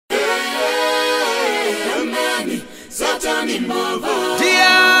Satani imbavha.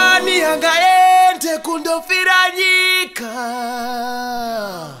 Ndiani angaende kundofira nyika?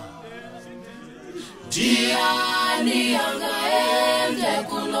 Ndiani angaende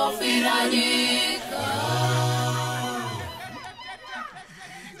kundofira nyika?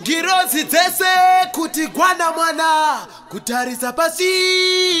 Ngirozi dzese kuti gwana mwana kutarisa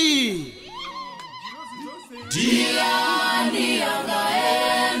pasi. Ndiani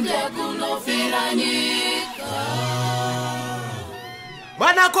angaende kundofira nyika?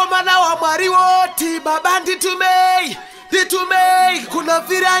 Mwanakomana wa Mwari woti baba nditumei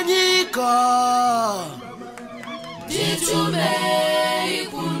kundofira nyika. Nditumei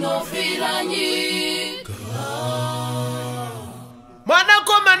kundofira nyika.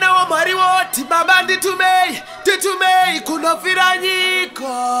 Mwanakomana wa Mwari woti baba nditumei kundofira nyika.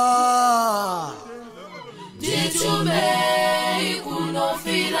 Nditumei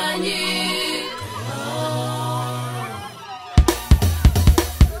kundofira nyika.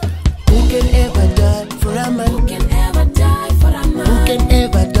 Who can ever die for a man? Who can ever die for a man? Who can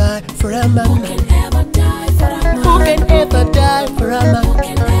ever die for a man? Who can ever die for a man? Who can ever die for a man? Who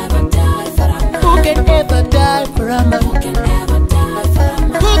can ever die for a man? Who can ever die for a man? Who can ever die for a man? Who can ever die for a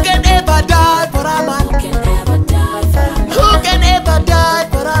man? Who can ever die for a man? Who can ever die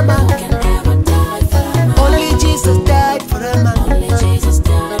for a man? Who can ever die for a man? Only Jesus died for a man. Only Jesus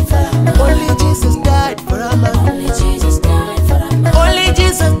died for a man. Only Jesus died for a man. Only Jesus died for a man. Only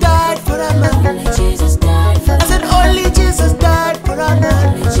Jesus died for a man. Only Jesus died for a I man. said only Jesus died for a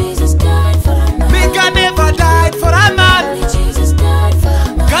man. Only Jesus died for a man. Mika never died for a man. Only Jesus died for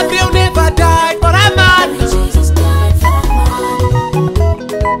a man. Gabriel never died for a man. Only Jesus died for a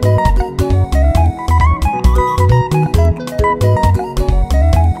man.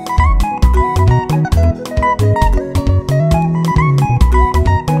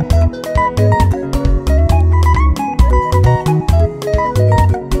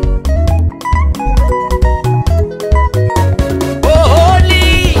 Oh,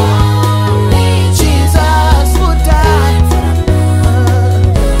 only Jesus who died.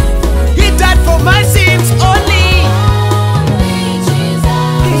 He died for my sins. Only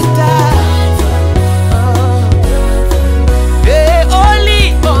He died. Yeah, only.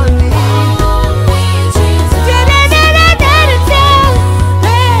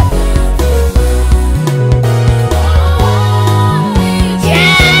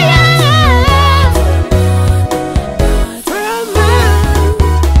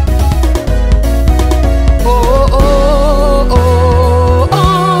 Oh, oh, oh,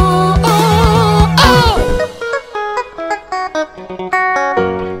 oh, oh, oh.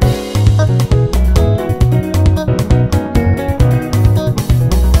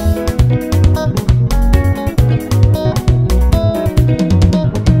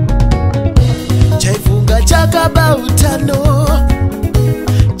 Chaifunga chakaba utano,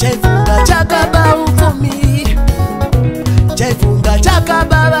 chaifunga chakaba uvumi, chaifunga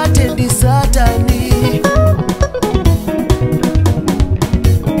chakaba vatendi Satani.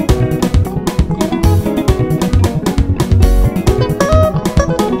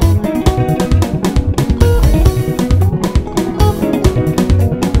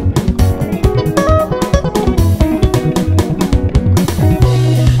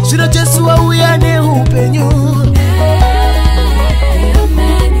 Zvino Jesu wauya neupenyu,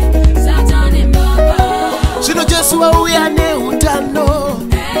 Satani imbavha. zvino Jesu wauya neutano,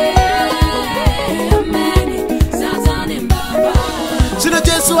 Satani imbavha. zvino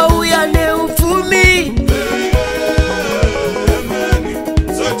Jesu wauya neupfumi,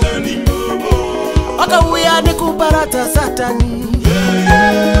 wakauya nekuparadza Satani.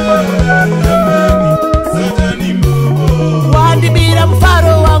 Wandibira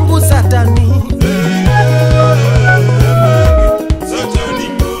mufaro wangu Satani,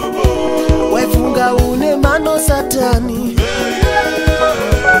 waifunga une mano Satani.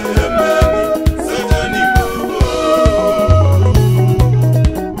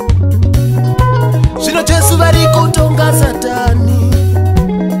 Zvino Jesu vari kutonga Satani.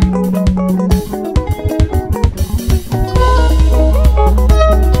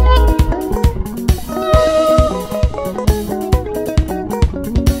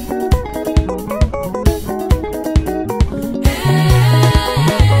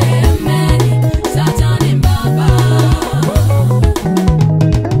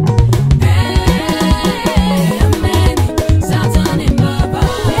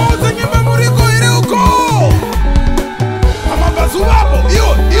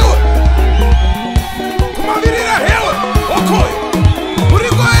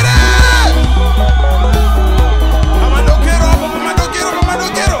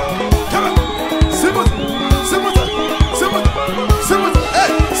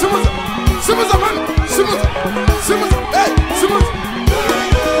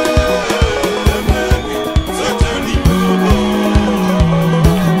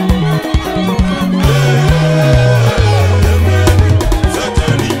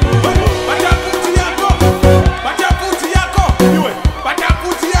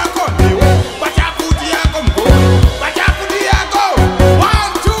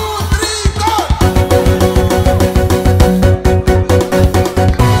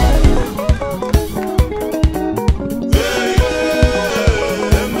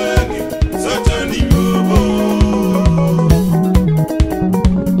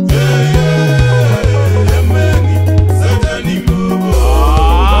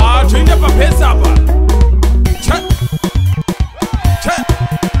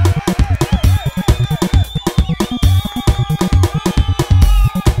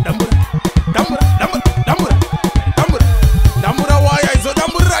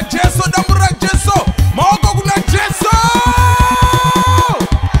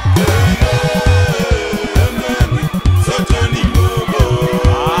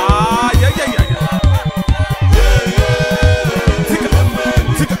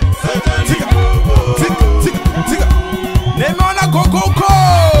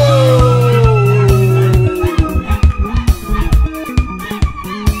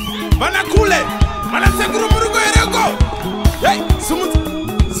 Mana kule, mana seguru murugo erego. Hey, sumuta,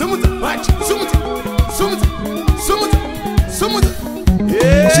 sumuta, watch, sumuta, sumuta, sumuta, sumuta.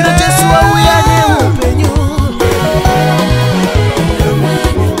 Shino Jesu wa uyane upenyu.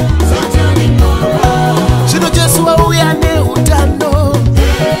 Shino Jesu wa uyane utando.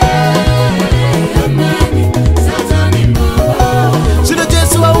 Shino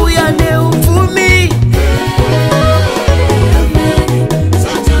Jesu wa uyane ufumi.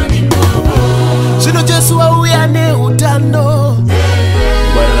 Shino Jesu wa uyane utando.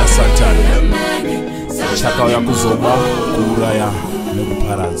 Bwana Satani chaka ya kuzoba kuraya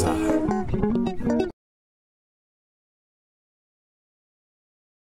nekuparaza.